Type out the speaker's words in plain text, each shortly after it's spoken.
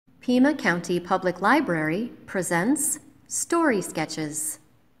Pima County Public Library presents Story Sketches.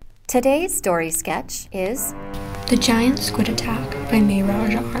 Today's story sketch is The Giant Squid Attack by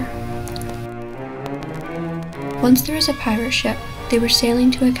Miraj R. Once there was a pirate ship. They were sailing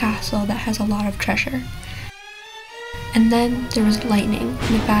to a castle that has a lot of treasure. And then there was lightning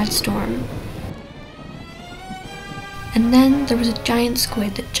and a bad storm. And then there was a giant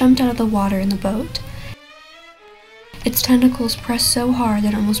squid that jumped out of the water in the boat. Its tentacles pressed so hard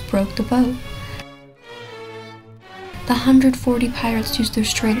that it almost broke the boat. The 140 pirates used their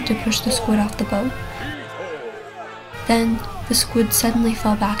strength to push the squid off the boat. Then the squid suddenly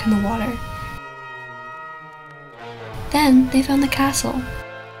fell back in the water. Then they found the castle.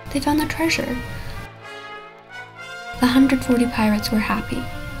 They found the treasure. The 140 pirates were happy.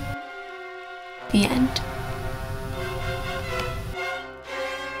 The end.